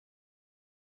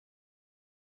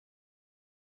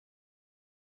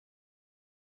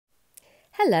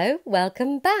Hello,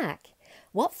 welcome back.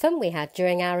 What fun we had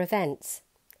during our events.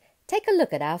 Take a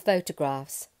look at our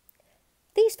photographs.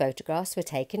 These photographs were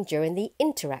taken during the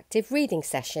interactive reading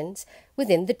sessions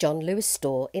within the John Lewis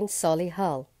store in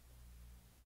Solihull.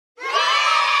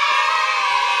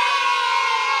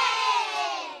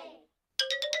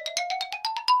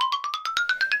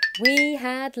 We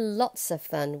had lots of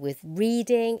fun with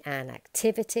reading and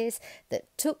activities that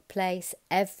took place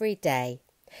every day,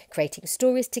 creating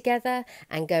stories together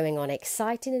and going on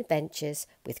exciting adventures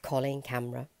with Colin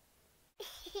Camera.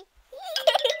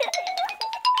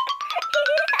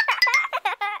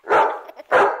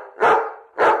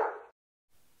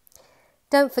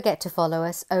 Don't forget to follow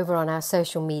us over on our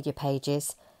social media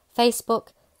pages, Facebook,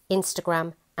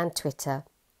 Instagram and Twitter.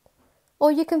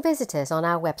 Or you can visit us on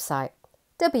our website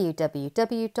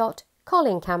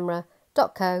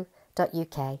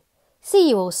www.colincamera.co.uk. See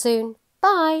you all soon.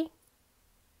 Bye!